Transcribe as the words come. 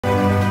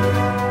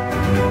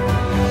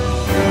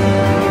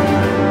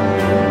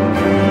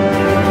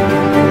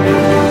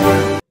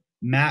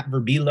Matt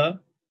Verbyla.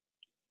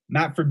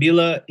 Matt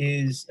Verbyla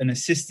is an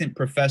assistant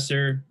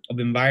professor of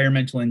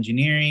environmental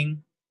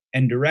engineering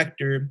and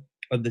director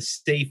of the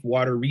Safe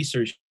Water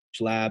Research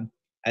Lab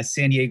at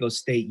San Diego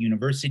State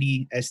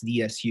University,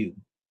 SDSU.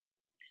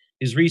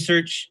 His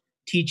research,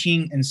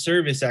 teaching, and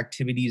service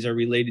activities are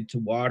related to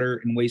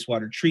water and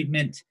wastewater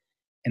treatment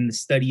and the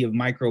study of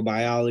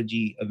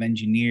microbiology of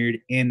engineered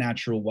and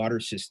natural water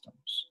systems.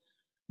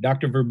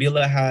 Dr.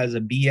 Verbyla has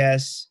a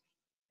BS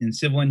in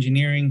civil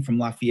engineering from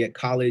Lafayette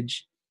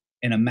College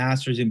and a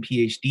master's and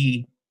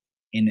PhD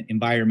in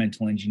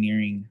environmental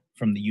engineering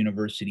from the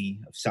University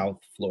of South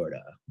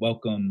Florida.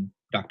 Welcome,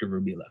 Dr.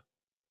 Verbyla.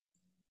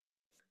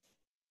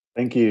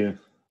 Thank you.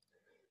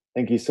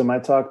 Thank you. So my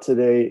talk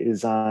today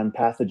is on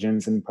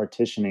pathogens and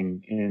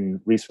partitioning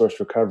in resource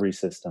recovery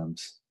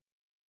systems.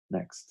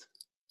 Next.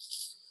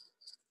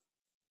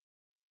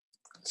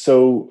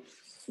 So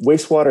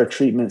wastewater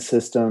treatment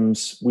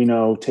systems, we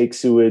know, take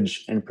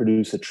sewage and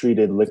produce a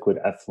treated liquid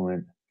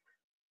effluent.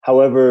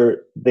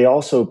 However, they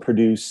also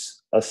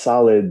produce a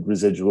solid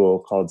residual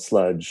called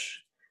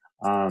sludge.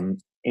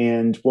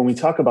 And when we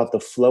talk about the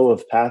flow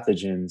of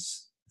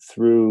pathogens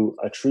through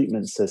a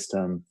treatment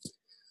system,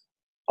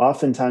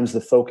 oftentimes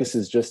the focus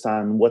is just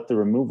on what the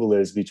removal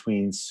is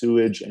between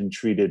sewage and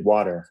treated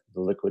water,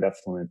 the liquid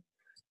effluent.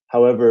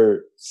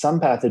 However, some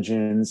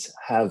pathogens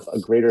have a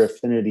greater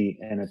affinity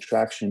and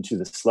attraction to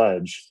the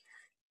sludge.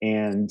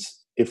 And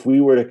if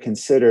we were to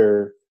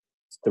consider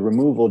the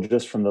removal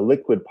just from the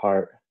liquid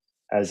part,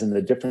 as in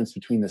the difference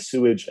between the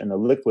sewage and the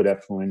liquid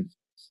effluent,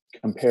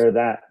 compare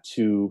that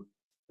to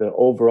the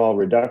overall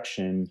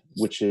reduction,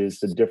 which is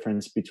the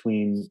difference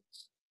between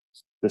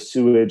the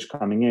sewage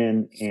coming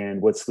in and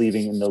what's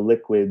leaving in the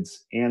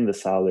liquids and the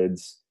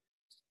solids,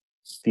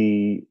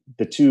 the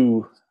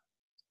two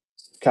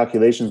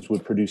calculations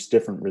would produce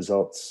different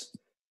results.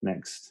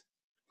 Next.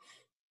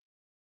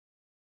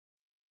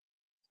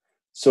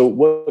 So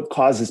what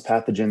causes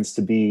pathogens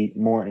to be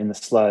more in the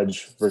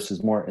sludge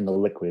versus more in the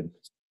liquid?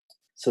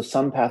 So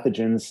some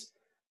pathogens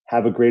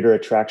have a greater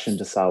attraction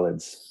to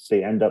solids.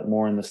 They end up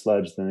more in the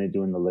sludge than they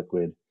do in the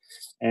liquid.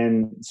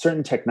 And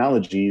certain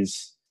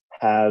technologies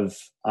have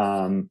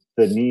the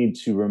need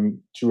to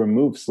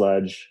remove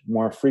sludge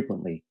more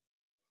frequently.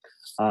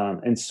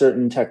 And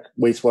certain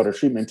wastewater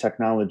treatment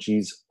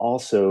technologies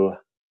also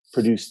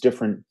produce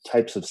different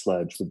types of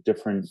sludge with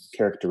different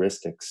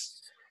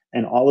characteristics.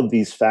 And all of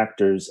these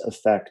factors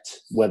affect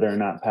whether or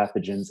not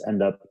pathogens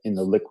end up in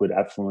the liquid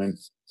effluent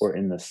or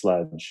in the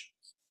sludge.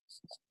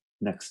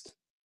 Next.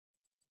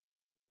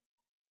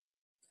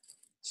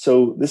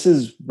 So this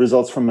is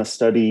results from a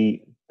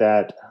study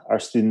that our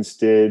students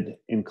did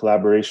in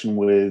collaboration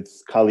with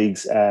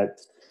colleagues at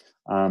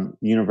the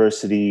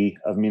University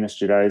of Minas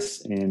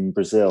Gerais in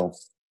Brazil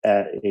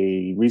at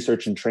a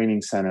research and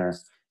training center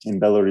in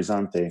Belo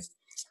Horizonte.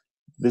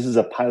 This is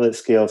a pilot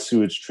scale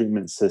sewage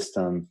treatment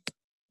system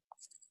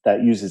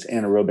that uses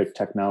anaerobic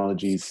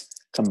technologies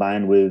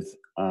combined with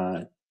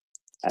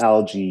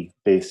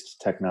algae-based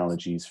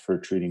technologies for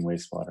treating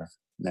wastewater.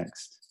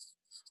 Next.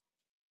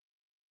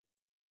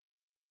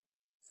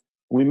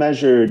 We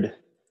measured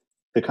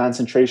the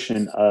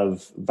concentration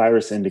of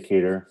virus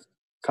indicator,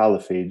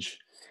 coliphage,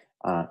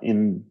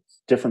 in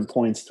different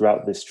points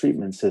throughout this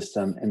treatment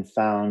system and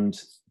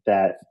found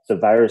that the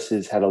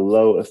viruses had a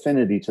low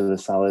affinity to the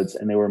solids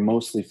and they were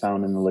mostly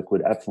found in the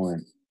liquid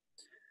effluent.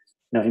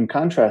 Now, in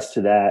contrast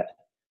to that,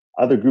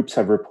 other groups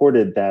have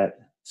reported that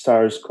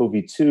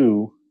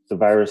SARS-CoV-2, the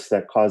virus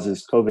that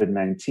causes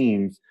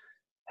COVID-19,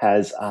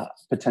 has a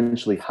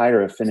potentially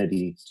higher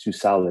affinity to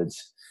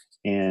solids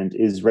and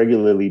is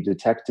regularly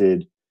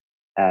detected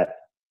at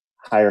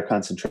higher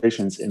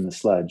concentrations in the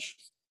sludge.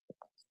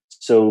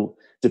 So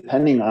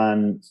depending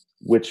on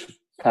which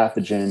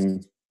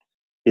pathogen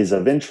is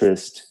of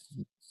interest,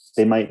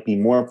 they might be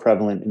more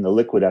prevalent in the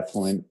liquid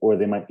effluent or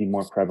they might be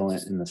more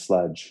prevalent in the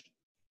sludge.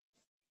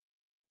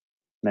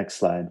 Next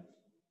slide.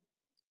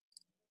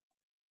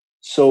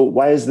 So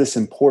why is this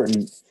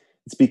important?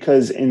 It's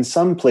because in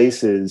some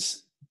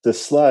places, the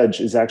sludge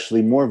is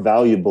actually more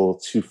valuable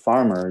to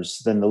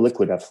farmers than the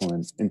liquid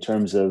effluent in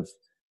terms of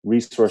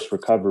resource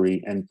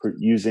recovery and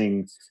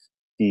using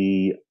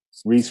the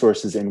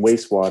resources in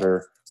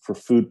wastewater for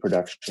food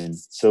production.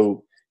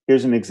 So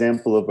here's an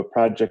example of a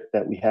project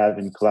that we have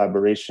in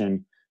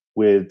collaboration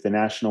with the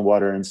National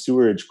Water and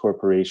Sewerage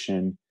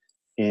Corporation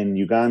in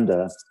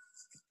Uganda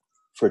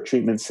for a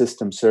treatment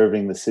system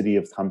serving the city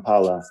of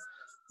Kampala,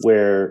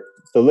 where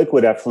the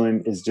liquid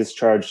effluent is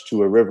discharged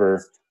to a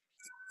river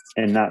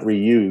and not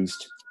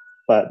reused,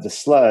 but the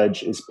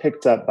sludge is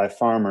picked up by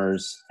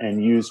farmers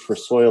and used for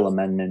soil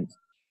amendment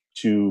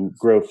to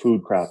grow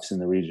food crops in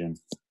the region.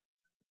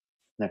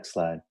 Next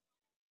slide.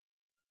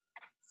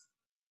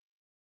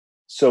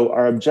 So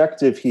our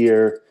objective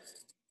here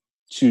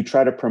to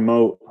try to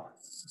promote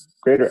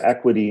greater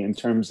equity in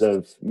terms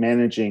of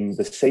managing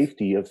the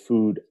safety of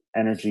food,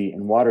 energy,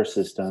 and water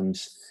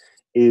systems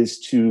is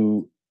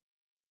to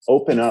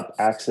open up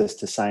access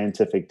to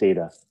scientific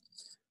data.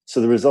 So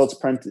the results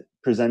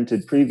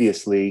presented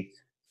previously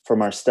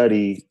from our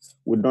study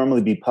would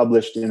normally be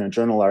published in a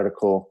journal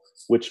article,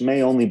 which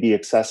may only be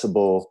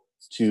accessible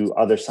to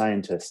other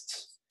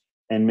scientists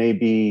and may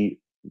be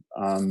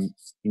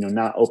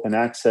not open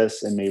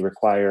access and may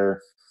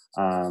require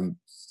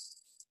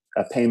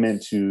a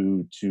payment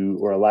to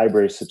or a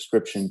library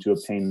subscription to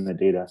obtain the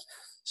data.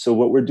 So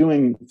what we're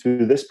doing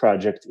through this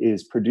project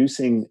is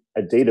producing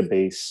a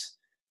database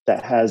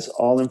that has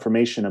all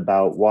information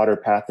about water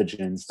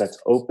pathogens that's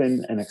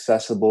open and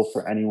accessible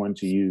for anyone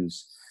to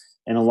use.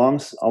 And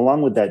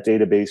along with that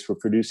database, we're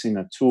producing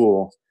a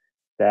tool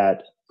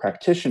that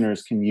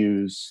practitioners can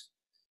use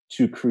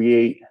to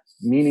create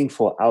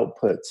meaningful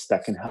outputs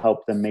that can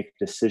help them make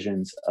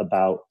decisions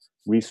about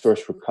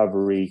resource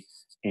recovery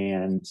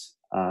and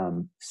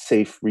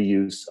safe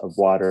reuse of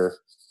water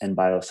and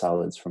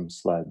biosolids from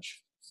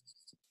sludge.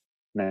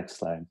 Next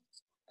slide.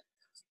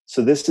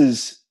 So this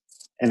is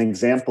an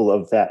example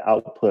of that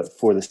output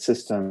for the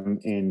system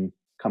in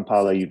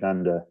Kampala,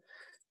 Uganda,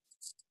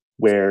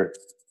 where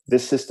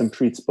this system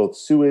treats both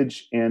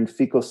sewage and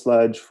fecal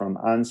sludge from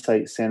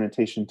on-site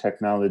sanitation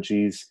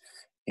technologies.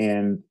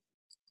 And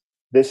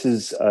this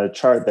is a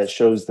chart that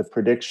shows the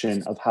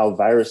prediction of how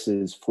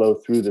viruses flow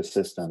through the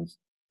system.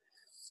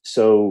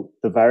 So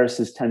the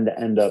viruses tend to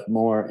end up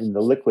more in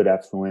the liquid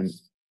effluent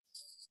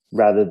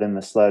rather than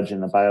the sludge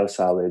and the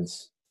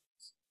biosolids.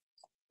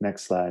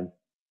 Next slide.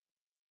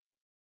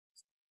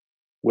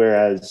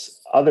 Whereas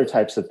other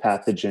types of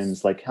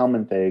pathogens like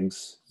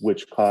helminthids,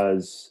 which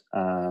cause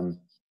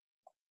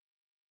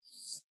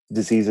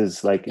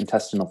diseases like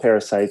intestinal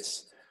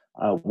parasites,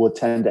 will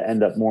tend to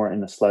end up more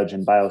in the sludge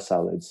and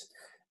biosolids.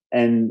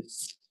 And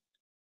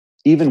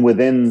even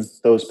within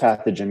those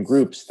pathogen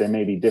groups, there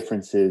may be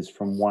differences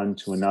from one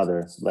to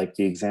another, like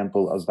the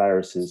example of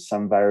viruses.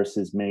 Some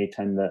viruses may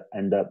tend to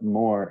end up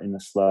more in the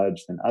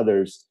sludge than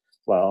others,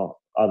 while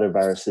other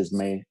viruses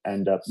may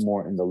end up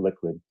more in the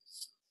liquid.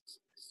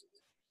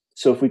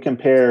 So if we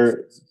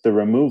compare the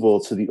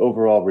removal to the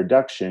overall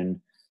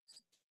reduction,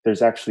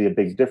 there's actually a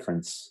big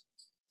difference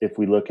if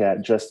we look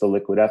at just the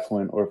liquid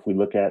effluent or if we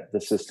look at the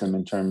system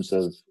in terms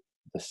of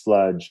the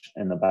sludge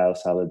and the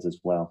biosolids as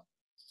well.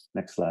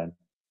 Next slide.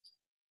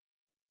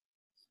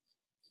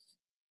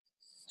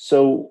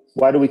 So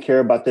why do we care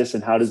about this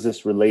and how does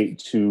this relate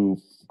to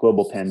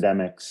global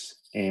pandemics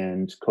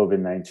and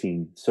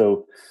COVID-19?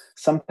 So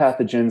some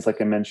pathogens, like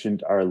I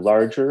mentioned, are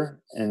larger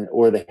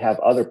or they have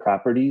other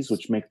properties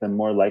which make them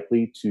more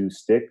likely to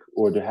stick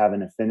or to have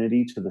an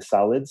affinity to the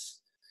solids.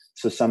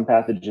 So some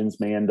pathogens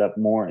may end up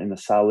more in the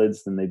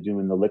solids than they do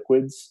in the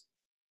liquids.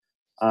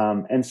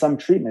 And some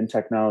treatment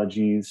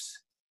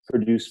technologies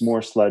produce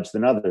more sludge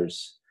than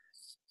others.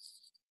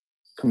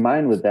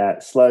 Combined with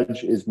that,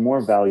 sludge is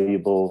more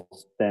valuable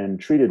than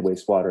treated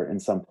wastewater in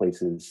some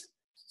places,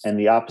 and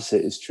the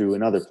opposite is true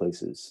in other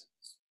places.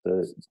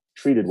 The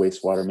treated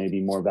wastewater may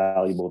be more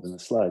valuable than the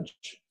sludge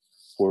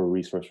for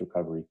resource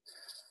recovery.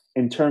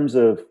 In terms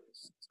of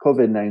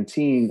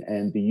COVID-19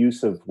 and the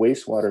use of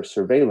wastewater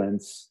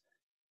surveillance,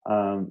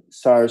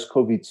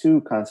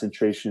 SARS-CoV-2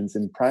 concentrations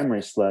in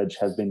primary sludge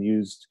have been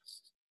used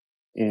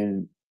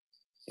in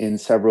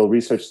several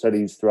research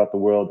studies throughout the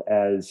world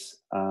as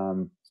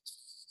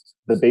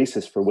the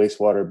basis for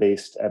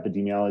wastewater-based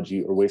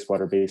epidemiology or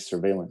wastewater-based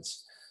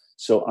surveillance.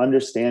 So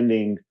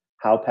understanding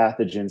how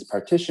pathogens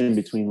partition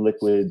between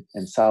liquid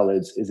and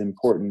solids is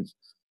important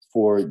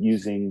for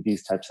using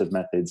these types of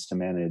methods to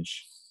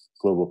manage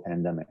global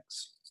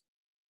pandemics.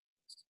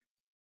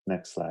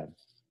 Next slide.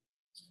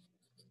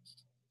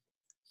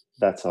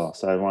 That's all.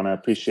 So I want to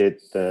appreciate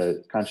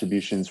the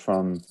contributions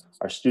from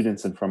our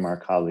students and from our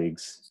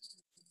colleagues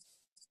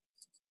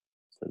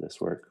for this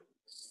work.